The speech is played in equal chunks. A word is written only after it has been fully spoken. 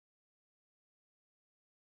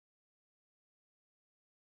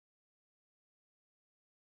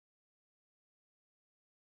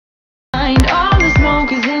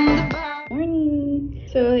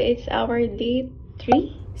So it's our day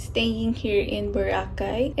 3 staying here in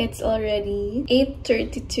Boracay. It's already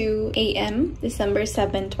 8:32 a.m. December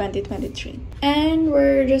 7, 2023. And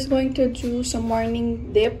we're just going to do some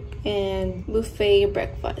morning dip and buffet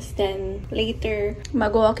breakfast. Then later,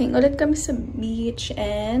 mag-walking ulit kami sa beach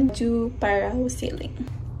and do parasailing.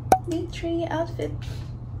 Day 3 outfit.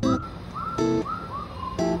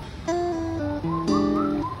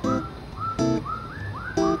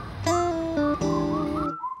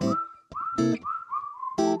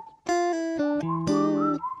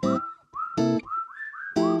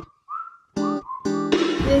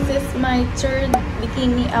 This is my third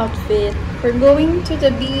bikini outfit. We're going to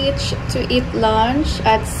the beach to eat lunch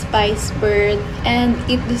at Spice Bird and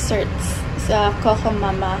eat desserts sa Coco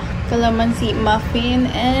Mama, calamansi muffin,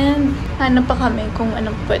 and hanap pa kami kung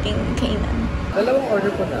anong pwedeng kainan. Dalawang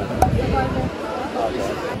order po na.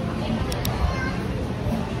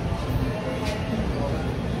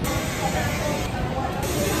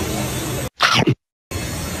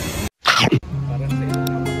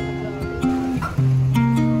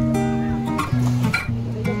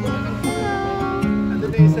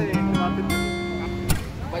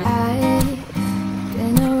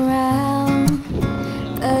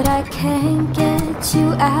 Can't get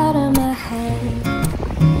you out of my head.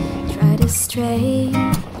 Try to stray,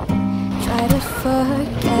 try to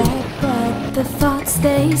forget, but the thoughts,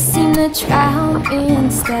 they seem to drown me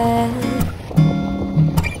instead.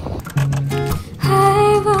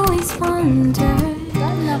 I've always wondered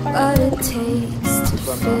what it takes to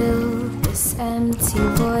fill this empty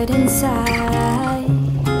void inside,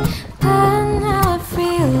 but now I've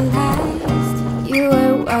realized you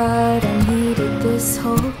were what I needed this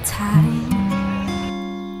whole time.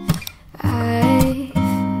 I've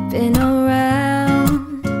been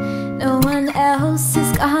around, no one else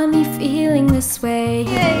has got me feeling this way.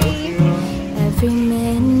 Every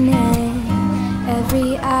minute,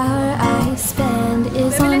 every hour I spend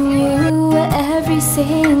is on you every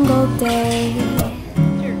single day.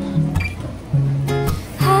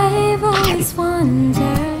 I've always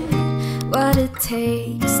wondered what it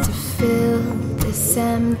takes to fill this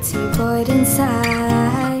empty void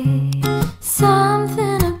inside.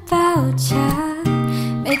 Something about you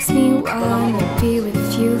makes me wanna be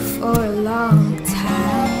with you for a long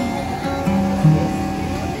time.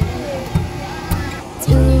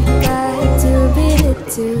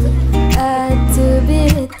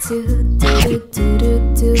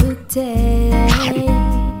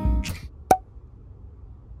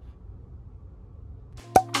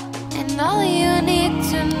 And all you need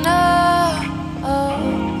to know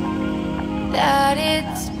that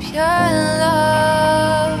it's pure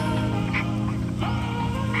love.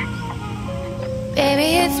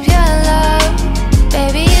 Baby, it's pure love.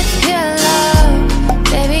 Baby, it's pure love.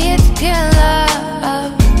 Baby, it's pure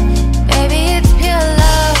love. Baby, it's pure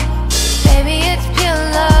love. Baby, it's pure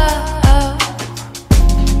love.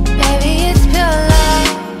 Baby, it's pure love.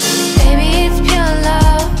 Baby, it's pure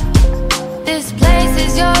love. This place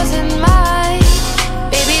is yours and mine.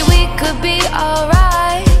 Baby, we could be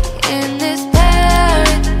alright in this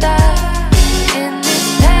paradise. In this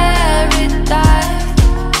paradise.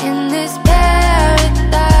 In this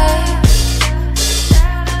paradise.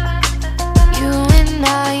 You and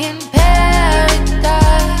I in paradise.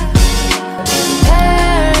 In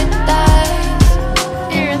paradise.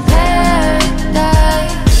 In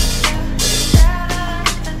paradise.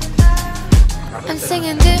 I'm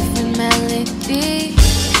singing different melodies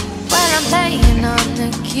when I'm playing on the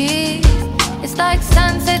keys. It's like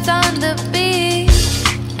sunsets on the beach,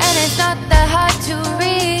 and it's not that hard to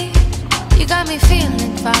read. You got me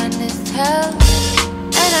feeling fine as hell,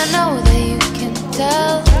 and I know that you can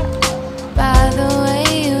tell by the way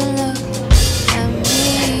you look at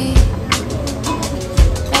me.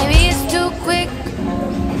 Maybe it's too quick,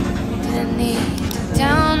 didn't need to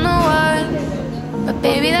tell no one, but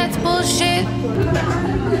baby, that's bullshit.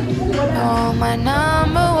 You're my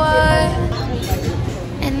number one,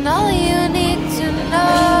 and all you need to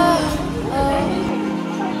know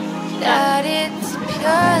that it's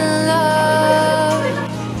pure love.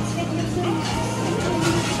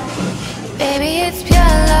 Baby, it's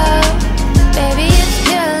pure love. Baby, it's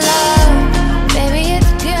pure love. Baby,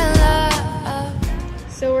 it's pure love.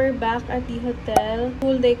 So we're back at the hotel.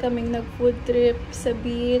 Full day kaming nag-food trip sa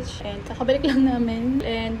beach. And kakabalik lang namin.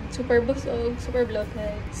 And super busog, super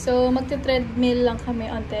bloated. So magte-treadmill lang kami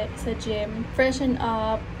onte sa gym. Freshen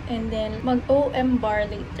up. And then mag-OM bar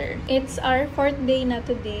later. It's our 4th day na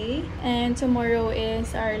today. And tomorrow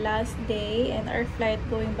is our last day. And our flight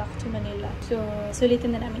going back to Manila. So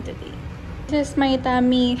sulitin na namin today. Just my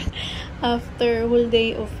tummy after whole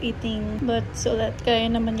day of eating. But so that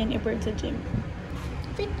kaya naman yan i-burn sa gym.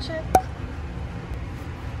 Fit check.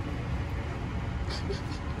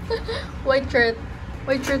 White shirt.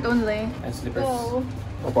 White shirt only. And slippers. Oh.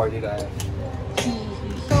 O party guy.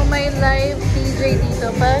 So may live DJ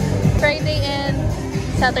dito pa Friday and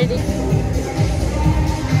Saturday.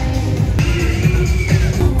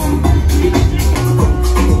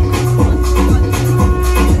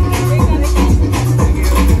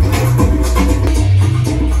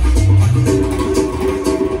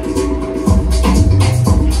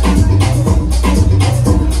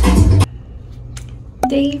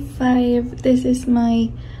 Day 5. This is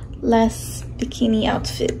my last bikini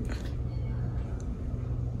outfit.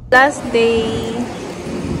 Last day.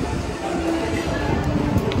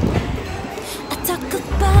 I talk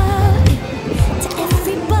about it to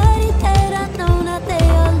everybody that I know, now they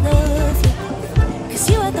all love you.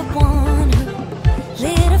 'Cause you are the one who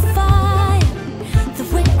lit a fire. The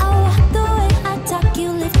way I walk, the way I talk,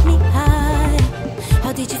 you lift me high.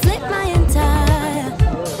 How did you flip my entire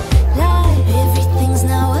life? Everything's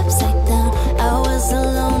now upside down. I was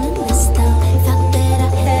alone in this town. Thought that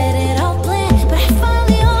I had it all planned, but I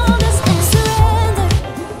finally understand. Surrender.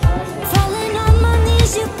 Falling on my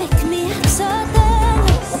knees, you pick me up so then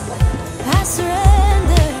I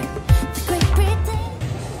surrender. The great pretend.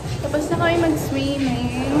 Tapos na kayo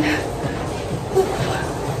mag-swimming.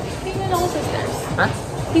 Hingal ako sa stairs. Ha?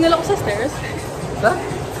 Hingal ako sa stairs. Sa?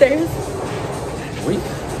 Stairs. Wait.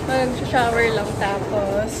 Mag-shower lang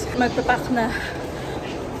tapos magpapak na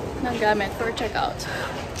ng gamit for checkout.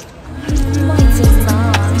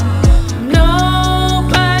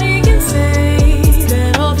 Nobody can say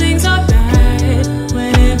that all things are bad.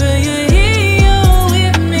 Whenever you're here, you're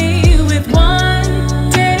with me. With one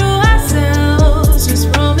day to ourselves,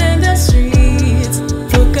 just roaming the streets.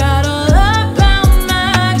 Forgot all about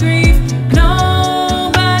my grief.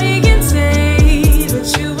 Nobody can say that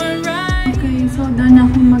you were right. Okay, so done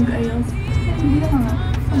akong mag-ayos. Hindi ka nga.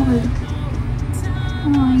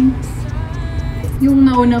 Yung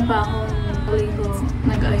nauna pa akong ligo,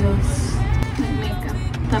 nag-ayos, nag-makeup.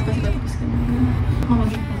 Tapos ka na. Ako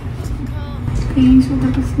mag-makeup. Okay, so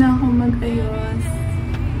tapos na ako mag-ayos.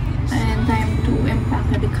 And time to empack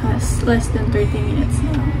na because less than 30 minutes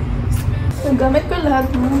na. So, gamit ko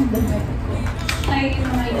lahat ng damit ko. Ay,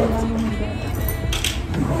 mga ilan yung damit.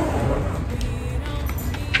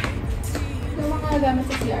 Yung mga gamit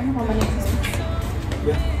sa CR, nakamanig ko.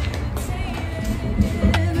 Yeah.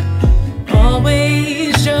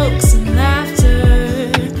 Always jokes and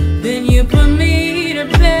laughter. Then you put me to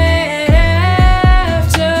bed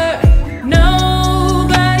after.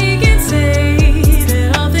 Nobody can say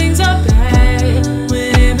that all things are bad.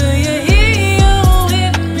 Whenever you're here, you're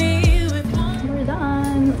with me. We're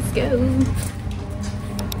done. Let's go.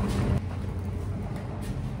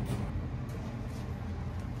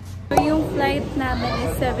 So yung flight namin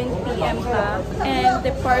is 7 PM pa. And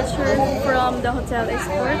departure from the hotel is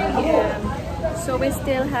 4 PM. So we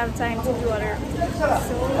still have time to do other activities.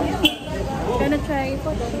 So we're gonna try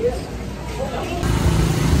photos.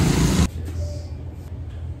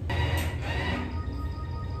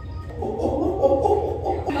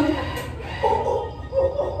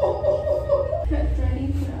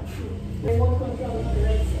 Remote control on the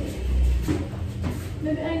right side.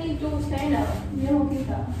 Maybe I need to stand up. No,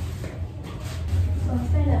 kita. So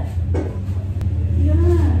stand up.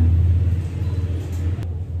 Yeah.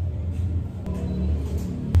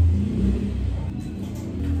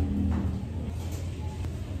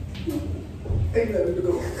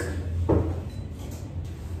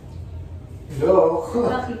 Hello.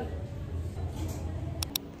 Bakit?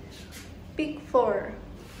 Pick 4.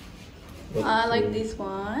 Like this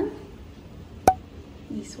one.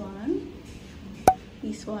 This one.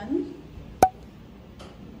 This one.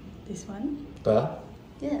 This one. Pa?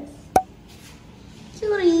 Yes.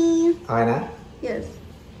 Sorry. Okay na? Yes.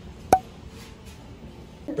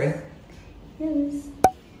 Pre? Yes.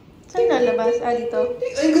 Saan lalabas? Dito.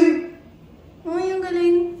 Ay, galing! Oh, yung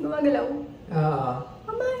galing. Gumagalaw.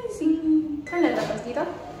 Amazing. Saan lalabas? Dito?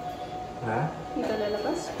 Ha? Dito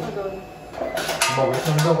lalabas? O doon? Mabit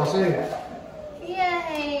lang daw kasi.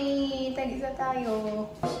 Yay! Tag-isa tayo.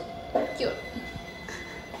 Cute.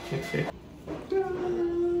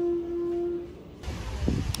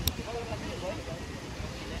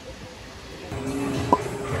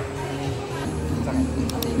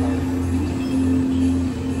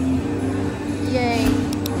 Yay!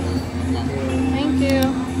 Thank you.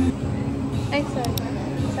 Ay, sorry.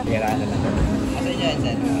 Pira na lang. Asa dyan,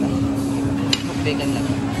 sir? Bacon lang.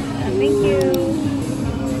 Thank you.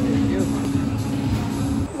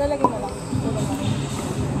 Lalagay mo lang.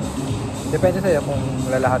 Depende sa'yo kung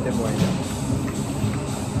lalahatin mo yun.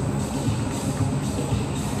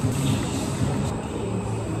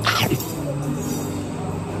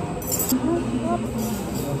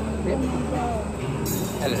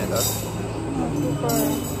 Ano na to?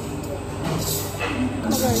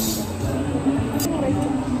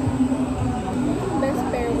 Best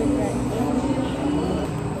pair with rice.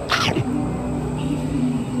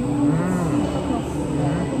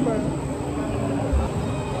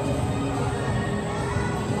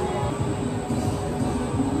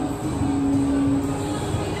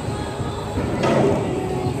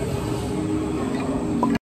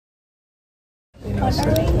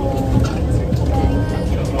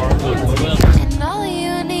 And all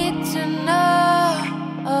you need to know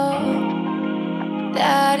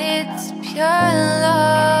that it's pure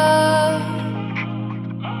love.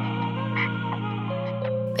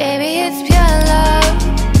 Baby, it's pure love.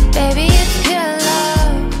 Baby,